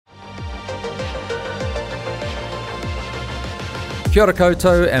Kia ora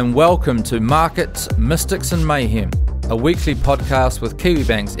koutou and welcome to Markets, Mystics and Mayhem, a weekly podcast with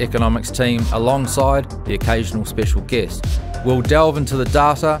Kiwibank's economics team alongside the occasional special guest. We'll delve into the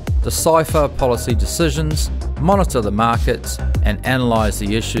data, decipher policy decisions, monitor the markets and analyse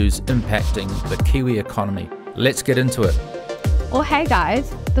the issues impacting the Kiwi economy. Let's get into it. Well, hey guys,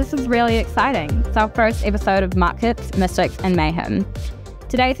 this is really exciting. It's our first episode of Markets, Mystics and Mayhem.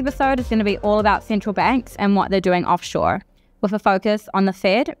 Today's episode is going to be all about central banks and what they're doing offshore, with a focus on the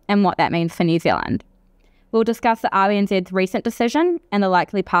Fed and what that means for New Zealand. We'll discuss the RBNZ's recent decision and the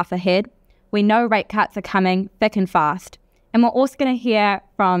likely path ahead. We know rate cuts are coming thick and fast. And we're also going to hear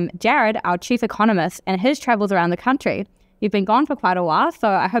from Jarrod, our chief economist, and his travels around the country. You've been gone for quite a while, so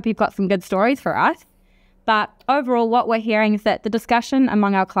I hope you've got some good stories for us. But overall, what we're hearing is that the discussion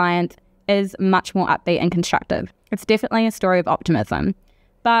among our clients is much more upbeat and constructive. It's definitely a story of optimism.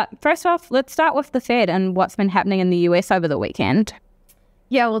 But first off, let's start with the Fed and what's been happening in the US over the weekend.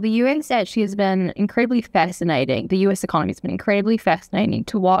 Yeah, well, the US actually has been incredibly fascinating. The US economy has been incredibly fascinating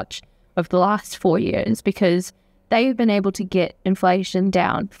to watch over the last 4 years because they've been able to get inflation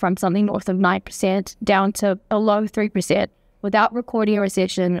down from something north of 9% down to a low 3% without recording a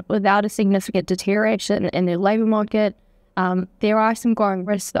recession, without a significant deterioration in their labour market. There are some growing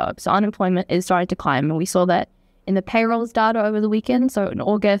risks, though. So unemployment is starting to climb, and we saw that in the payrolls data over the weekend. So in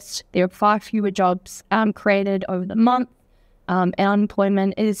August, there are far fewer jobs created over the month, and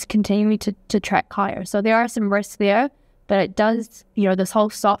unemployment is continuing to track higher. So there are some risks there, but it does, this whole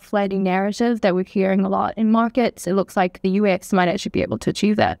soft landing narrative that we're hearing a lot in markets, it looks like the US might actually be able to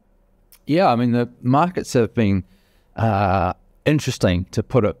achieve that. Yeah, I mean, the markets have been interesting, to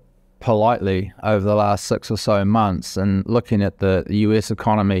put it politely, over the last 6 or so months, and looking at the US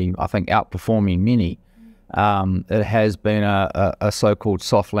economy, I think outperforming many. It has been a so-called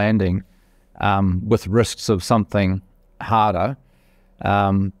soft landing with risks of something harder.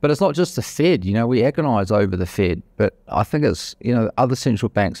 But it's not just the Fed, we agonise over the Fed, but I think it's, other central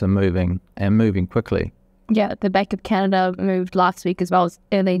banks are moving and moving quickly. Yeah, the Bank of Canada moved last week as well, as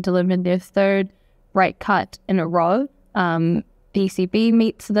they delivered their third rate cut in a row. The ECB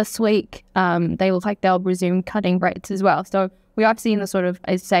meets this week. They look like they'll resume cutting rates as well. So we are seeing the sort of,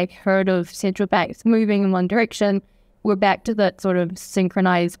 as I say, herd of central banks moving in one direction. We're back to that sort of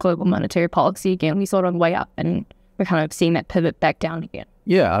synchronized global monetary policy again. We saw it on the way up, and we're kind of seeing that pivot back down again.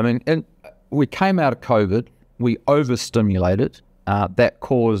 Yeah, I mean, and we came out of COVID, we overstimulated. That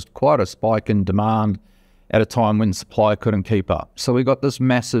caused quite a spike in demand at a time when supply couldn't keep up. So we got this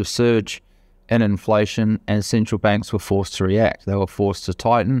massive surge in inflation, and central banks were forced to react. They were forced to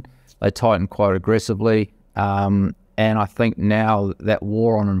tighten. They tightened quite aggressively. And I think now that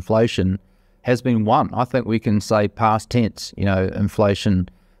war on inflation has been won. I think we can say past tense, inflation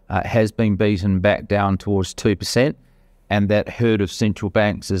has been beaten back down towards 2%, and that herd of central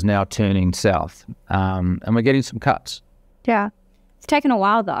banks is now turning south. And we're getting some cuts. Yeah. It's taken a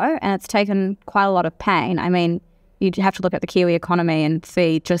while, though, and it's taken quite a lot of pain. I mean, you have to look at the Kiwi economy and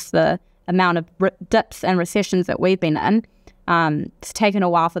see just the amount of dips and recessions that we've been in. It's taken a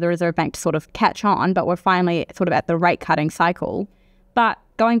while for the Reserve Bank to sort of catch on, but we're finally sort of at the rate cutting cycle. But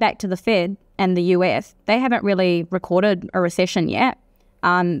going back to the Fed and the US, they haven't really recorded a recession yet.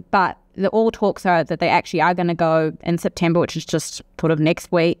 But all talks are that they actually are going to go in September, which is just sort of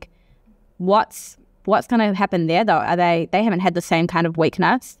next week. What's going to happen there, though? They haven't had the same kind of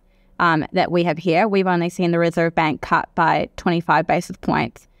weakness that we have here. We've only seen the Reserve Bank cut by 25 basis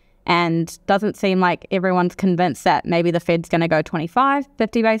points. And doesn't seem like everyone's convinced that maybe the Fed's going to go 25,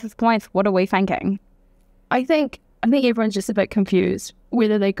 50 basis points. What are we thinking? I think everyone's just a bit confused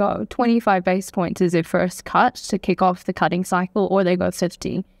whether they go 25 basis points as their first cut to kick off the cutting cycle, or they go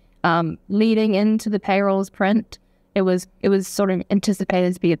 50. Leading into the payrolls print, it was sort of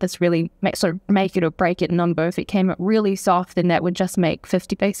anticipated to be at this really sort of make it or break it number. If it came out really soft, then that would just make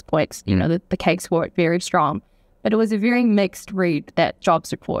 50 basis points. The case for it very strong. But it was a very mixed read, that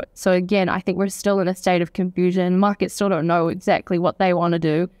jobs report. So again, I think we're still in a state of confusion. Markets still don't know exactly what they want to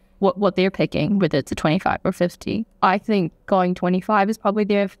do, what they're picking, whether it's a 25 or 50. I think going 25 is probably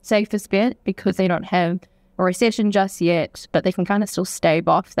their safest bet because they don't have a recession just yet, but they can kind of still stave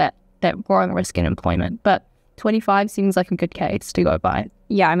off that growing risk in employment. But 25 seems like a good case to go by.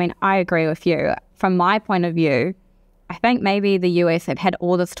 Yeah, I mean, I agree with you. From my point of view, I think maybe the US have had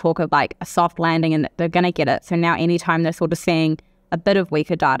all this talk of like a soft landing and they're going to get it. So now anytime they're sort of seeing a bit of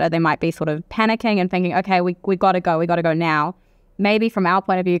weaker data, they might be sort of panicking and thinking, okay, we got to go now. Maybe from our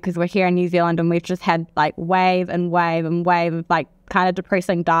point of view, because we're here in New Zealand and we've just had like wave and wave and wave of like kind of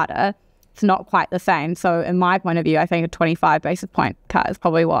depressing data, it's not quite the same. So in my point of view, I think a 25 basis point cut is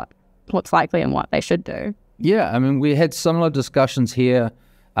probably what's likely and what they should do. Yeah, I mean, we had similar discussions here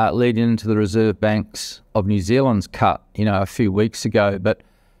leading into the Reserve Banks of New Zealand's cut, a few weeks ago. But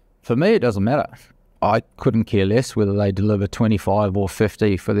for me, it doesn't matter. I couldn't care less whether they deliver 25 or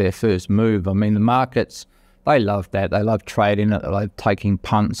 50 for their first move. I mean, the markets, they love that. They love trading it. They love taking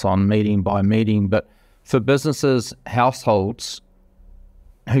punts on meeting by meeting. But for businesses, households,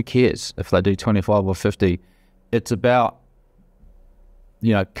 who cares if they do 25 or 50? It's about,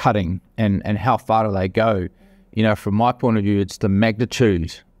 cutting and how far do they go. From my point of view, it's the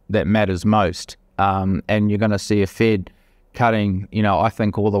magnitude that matters most. And you're going to see a Fed cutting, I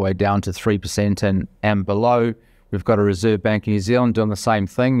think all the way down to 3% and below. We've got a Reserve Bank of New Zealand doing the same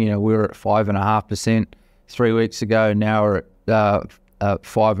thing. We were at 5.5% 3 weeks ago. Now we're at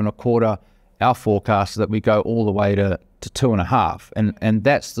 5.25%. Our forecast is that we go all the way to 2.5%. And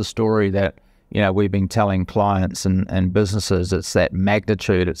that's the story that, we've been telling clients and businesses. It's that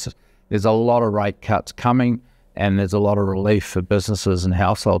magnitude. There's a lot of rate cuts coming, and there's a lot of relief for businesses and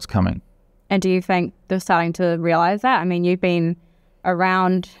households coming. And do you think they're starting to realise that? I mean, you've been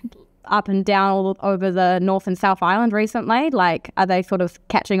around up and down all over the North and South Island recently. Like, are they sort of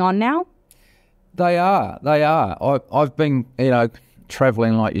catching on now? They are. I've been,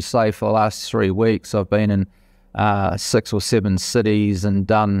 travelling, like you say, for the last 3 weeks. I've been in 6 or 7 cities and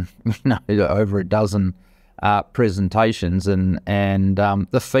done, over a dozen presentations, and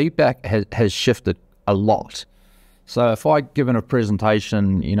the feedback has shifted a lot. So if I'd given a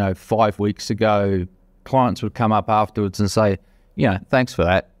presentation, 5 weeks ago, clients would come up afterwards and say, thanks for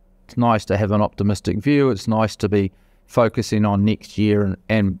that. It's nice to have an optimistic view. It's nice to be focusing on next year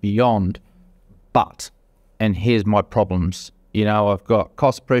and beyond. But, and here's my problems. I've got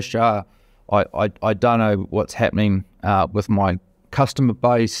cost pressure. I don't know what's happening with my customer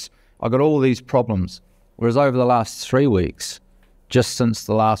base. I've got all these problems. Whereas over the last 3 weeks, just since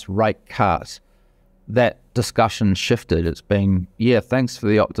the last rate cut, that discussion shifted. It's been, thanks for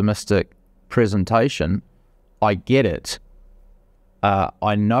the optimistic presentation. I get it.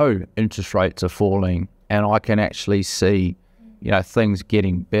 I know interest rates are falling, and I can actually see, things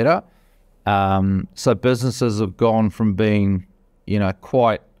getting better. So businesses have gone from being,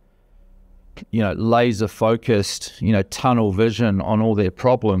 quite, laser focused, tunnel vision on all their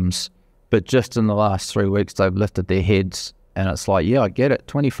problems. But just in the last 3 weeks, they've lifted their heads, and it's like, I get it.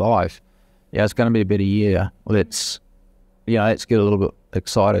 25. It's going to be a better year. Let's get a little bit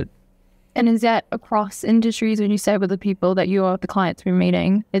excited. And is that across industries? When you say with the people that the clients been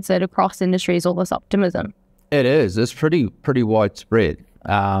meeting, is it across industries, all this optimism? It is. It's pretty widespread.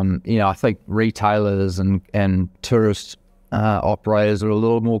 I think retailers and tourist operators are a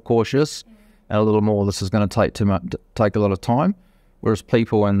little more cautious and a little more, this is going to take a lot of time. Whereas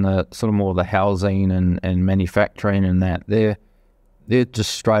people in the sort of more the housing and manufacturing and that, they're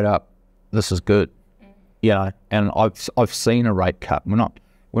just straight up, this is good, and I've seen a rate cut.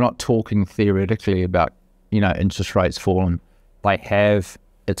 We're not talking theoretically about, interest rates falling. They have,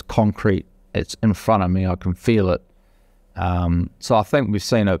 it's concrete, it's in front of me, I can feel it. So I think we've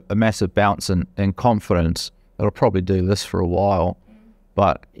seen a massive bounce in confidence. It'll probably do this for a while,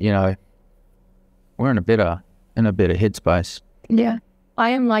 but, we're in a better headspace. Yeah. I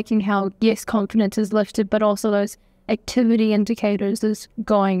am liking how, yes, confidence is lifted, but also those activity indicators is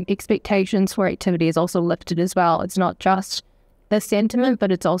going, expectations for activity is also lifted as well. It's not just the sentiment,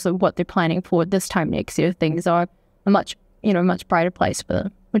 but it's also what they're planning for this time next year. Things are a much brighter place for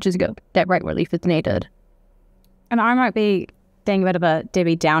them, which is good. That rate relief is needed. And I might be being a bit of a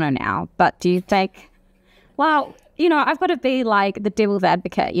Debbie Downer now, but do you think, I've got to be like the devil's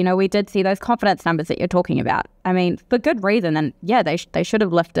advocate. We did see those confidence numbers that you're talking about. I mean, for good reason. And yeah, they should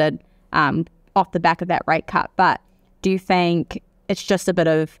have lifted off the back of that rate cut. But do you think it's just a bit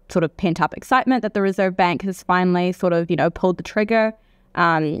of sort of pent-up excitement that the Reserve Bank has finally sort of, pulled the trigger?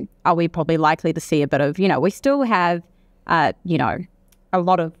 Are we probably likely to see a bit of, we still have, a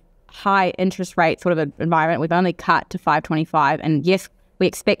lot of high interest rate sort of environment. We've only cut to 5.25. And yes, we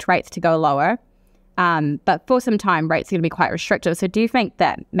expect rates to go lower. But for some time, rates are going to be quite restrictive. So do you think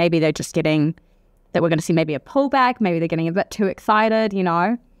that maybe they're just getting, that we're going to see maybe a pullback? Maybe they're getting a bit too excited,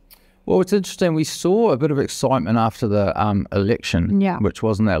 Well, it's interesting. We saw a bit of excitement after the election, which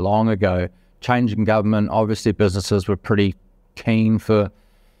wasn't that long ago. Change in government, obviously businesses were pretty keen for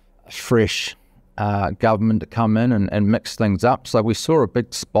fresh government to come in and mix things up. So we saw a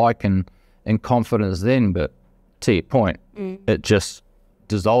big spike in confidence then, but to your point, it just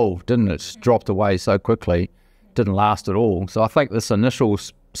dissolved, didn't it? It just dropped away so quickly, didn't last at all. So I think this initial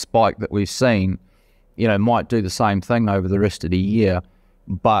spike that we've seen, might do the same thing over the rest of the year,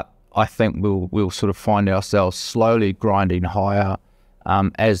 but I think we'll sort of find ourselves slowly grinding higher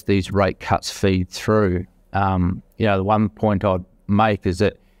as these rate cuts feed through. The one point I'd make is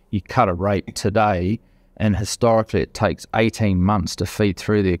that you cut a rate today, and historically it takes 18 months to feed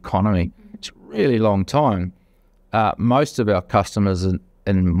through the economy. It's a really long time. Most of our customers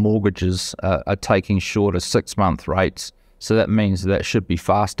in mortgages are taking shorter 6-month rates, so that means that should be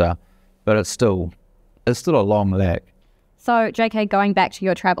faster, but it's still a long lag. So, JK, going back to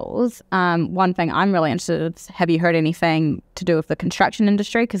your travels, one thing I'm really interested in is, have you heard anything to do with the construction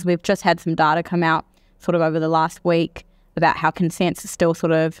industry? Because we've just had some data come out sort of over the last week about how consents are still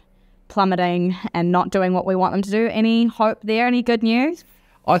sort of plummeting and not doing what we want them to do. Any hope there? Any good news?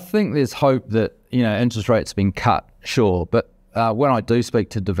 I think there's hope that, interest rates have been cut, sure. But when I do speak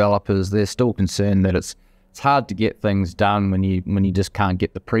to developers, they're still concerned that it's hard to get things done when you just can't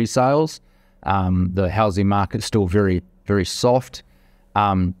get the pre-sales. The housing market's still very, very soft.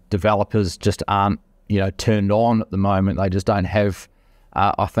 Developers just aren't, turned on at the moment. They just don't have,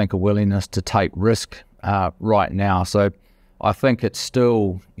 I think, a willingness to take risk right now. So I think it's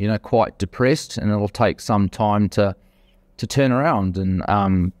still, quite depressed, and it'll take some time to turn around.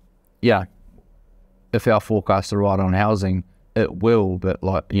 And if our forecasts are right on housing, it will. But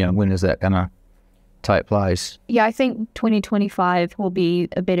when is that going to take place? Yeah, I think 2025 will be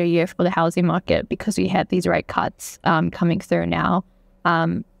a better year for the housing market because we had these rate cuts coming through now.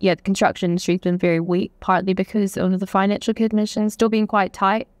 The construction industry's been very weak, partly because of the financial conditions still being quite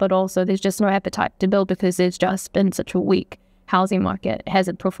tight, but also there's just no appetite to build because there's just been such a weak housing market. It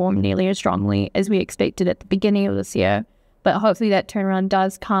hasn't performed nearly as strongly as we expected at the beginning of this year. But hopefully that turnaround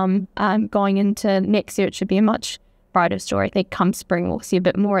does come. Going into next year, it should be a much brighter story. I think come spring, we'll see a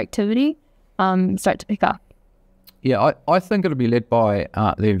bit more activity start to pick up. Yeah, I think it'll be led by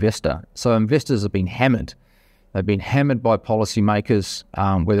the investor. So investors have been hammered. They've been hammered by policymakers,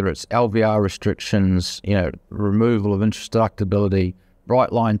 whether it's LVR restrictions, removal of interest deductibility,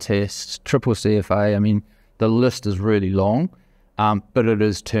 bright line tests, triple CFA. I mean, the list is really long, but it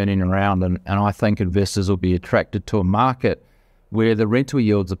is turning around, and I think investors will be attracted to a market where the rental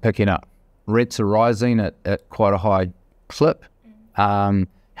yields are picking up. Rents are rising at quite a high clip.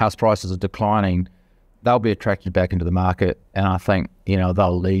 House prices are declining. They'll be attracted back into the market, and I think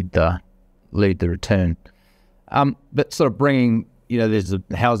they'll lead the return. But sort of bringing, there's the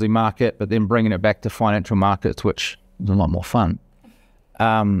housing market, but then bringing it back to financial markets, which is a lot more fun.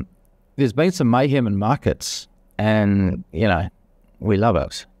 There's been some mayhem in markets, and we love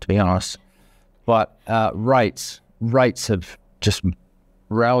it, to be honest. But rates have just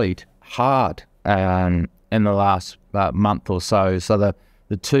rallied hard in the last month or so. So the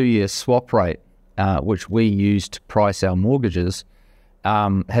 2-year swap rate, which we use to price our mortgages,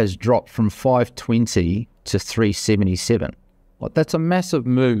 has dropped from 520 to 377. Well, that's a massive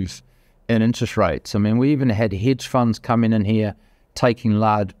move in interest rates. I mean, we even had hedge funds coming in here, taking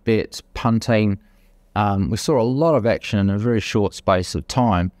large bets, punting. We saw a lot of action in a very short space of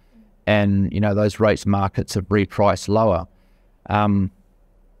time, and those rates markets have repriced lower. And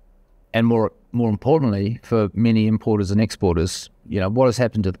more importantly, for many importers and exporters, what has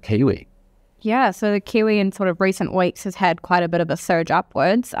happened to the Kiwi? Yeah, so the Kiwi in sort of recent weeks has had quite a bit of a surge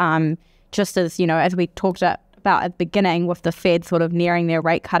upwards. Just as we talked about at the beginning, with the Fed sort of nearing their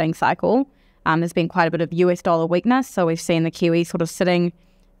rate cutting cycle, there's been quite a bit of US dollar weakness. So we've seen the Kiwi sort of sitting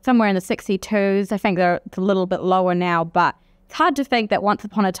somewhere in the 62s. I think it's a little bit lower now, but it's hard to think that once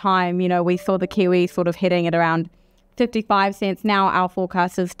upon a time, we saw the Kiwi sort of hitting at around 55 cents. Now our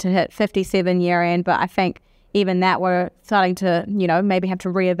forecast is to hit 57 year end, but I think even that we're starting to, maybe have to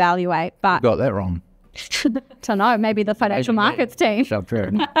reevaluate. But you got that wrong. Don't know, maybe the financial markets team.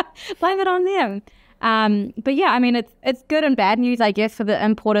 Blame it on them. But yeah, I mean, it's good and bad news, I guess. For the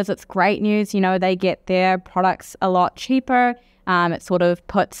importers, it's great news. They get their products a lot cheaper. It sort of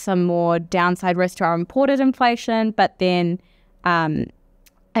puts some more downside risk to our imported inflation. But then, I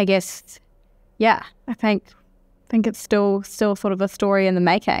guess, yeah, I think it's still sort of a story in the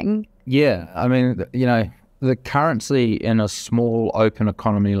making. Yeah, I mean, the currency in a small open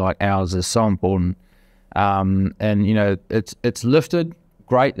economy like ours is so important. And it's lifted.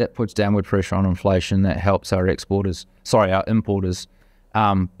 Great, that puts downward pressure on inflation. That helps our importers.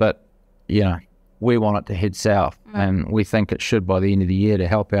 But we want it to head south, and we think it should by the end of the year to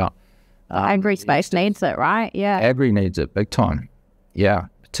help out. Agri space needs it, right? Yeah, agri needs it big time. Yeah,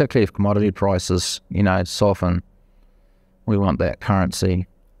 particularly if commodity prices soften. We want that currency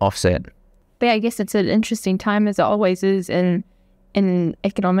offset. But I guess it's an interesting time, as it always is in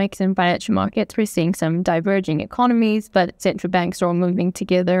economics and financial markets. We're seeing some diverging economies, but central banks are all moving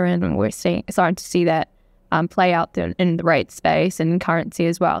together, and we're starting to see that play out in the rate space and currency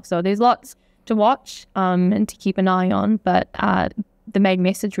as well. So there's lots to watch and to keep an eye on, but the main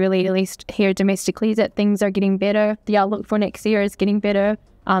message really, at least here domestically, is that things are getting better. The outlook for next year is getting better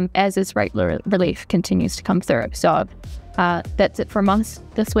as this rate relief continues to come through. So that's it from us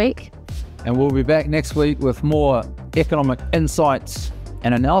this week. And we'll be back next week with more economic insights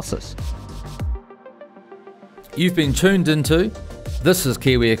and analysis. You've been tuned into This is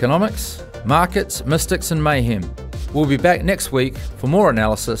Kiwi Economics, Markets, Mystics and Mayhem. We'll be back next week for more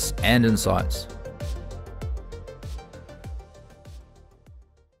analysis and insights.